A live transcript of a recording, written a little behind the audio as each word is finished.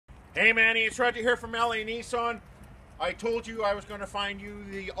Hey Manny, it's Roger here from LA Nissan. I told you I was going to find you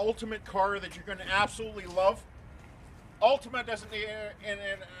the ultimate car that you're going to absolutely love. Ultimate doesn't, to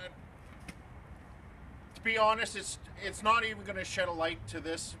be honest, it's not even going to shed a light to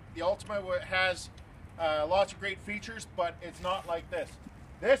this. The Ultimate has lots of great features, but it's not like this.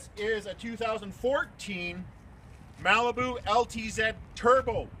 This is a 2014 Malibu LTZ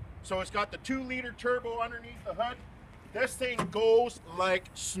Turbo. So it's got the 2-liter turbo underneath the hood. This thing goes like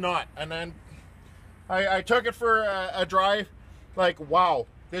snot, and then I took it for a drive. Like, wow,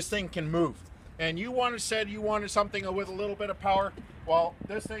 this thing can move. And you said you wanted something with a little bit of power. Well,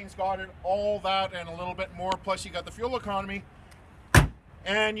 this thing's got it, all that and a little bit more. Plus, you got the fuel economy.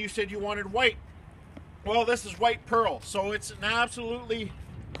 And you said you wanted white. Well, this is white pearl, so it's an absolutely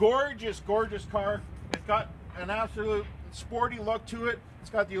gorgeous, gorgeous car. It's got an absolute sporty look to it. It's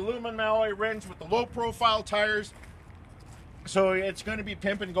got the aluminum alloy rims with the low-profile tires. So it's going to be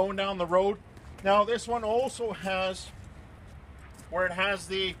pimping going down the road. Now this one also has, where it has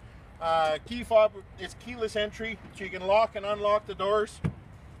the key fob, it's keyless entry, so you can lock and unlock the doors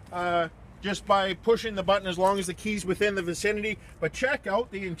just by pushing the button as long as the key's within the vicinity. But check out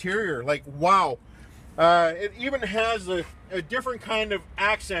the interior, like wow. It even has a different kind of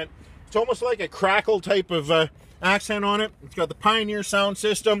accent. It's almost like a crackle type of accent on it. It's got the Pioneer sound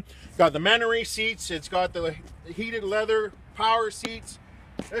system, got the Manni seats, it's got the heated leather power seats.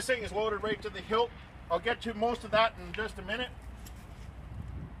 This thing is loaded right to the hilt. I'll get to most of that in just a minute.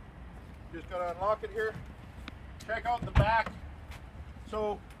 Just gotta unlock it here. Check out the back.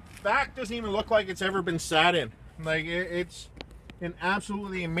 So back doesn't even look like it's ever been sat in. Like it's in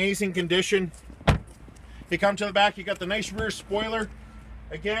absolutely amazing condition. You come to the back, you got the nice rear spoiler.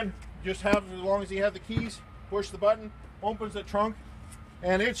 Again, just have, as long as you have the keys, push the button, opens the trunk,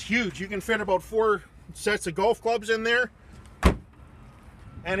 and it's huge. You can fit about 4 sets of golf clubs in there.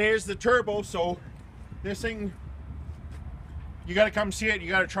 And here's the turbo, so this thing, you got to come see it, you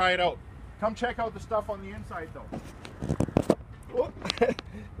got to try it out. Come check out the stuff on the inside though.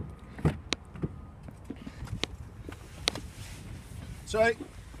 So like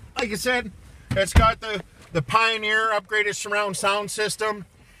I said, it's got the Pioneer upgraded surround sound system.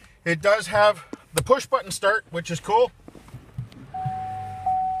 It does have the push button start, which is cool.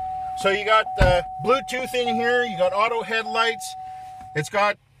 So you got the Bluetooth in here, you got auto headlights. It's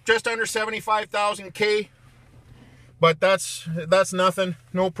got just under 75,000 K, but that's nothing,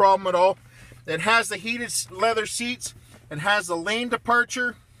 no problem at all. It has the heated leather seats. It has the lane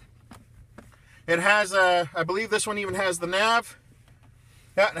departure. It has I believe this one even has the nav.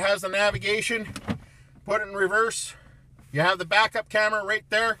 Yeah, it has the navigation. Put it in reverse. You have the backup camera right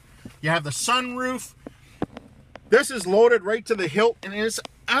there. You have the sunroof. This is loaded right to the hilt, and it's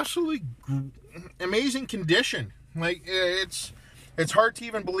absolutely amazing condition. Like it's hard to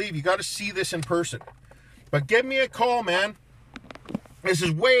even believe. You got to see this in person. But give me a call, man. This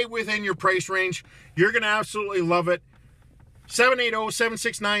is way within your price range. You're going to absolutely love it.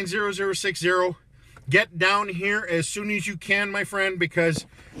 780-769-0060. Get down here as soon as you can, my friend, because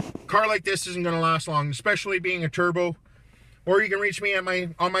a car like this isn't going to last long, especially being a turbo. Or you can reach me on my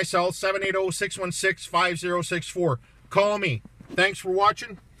cell, 780-616-5064. Call me. Thanks for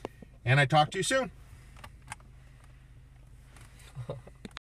watching, and I talk to you soon.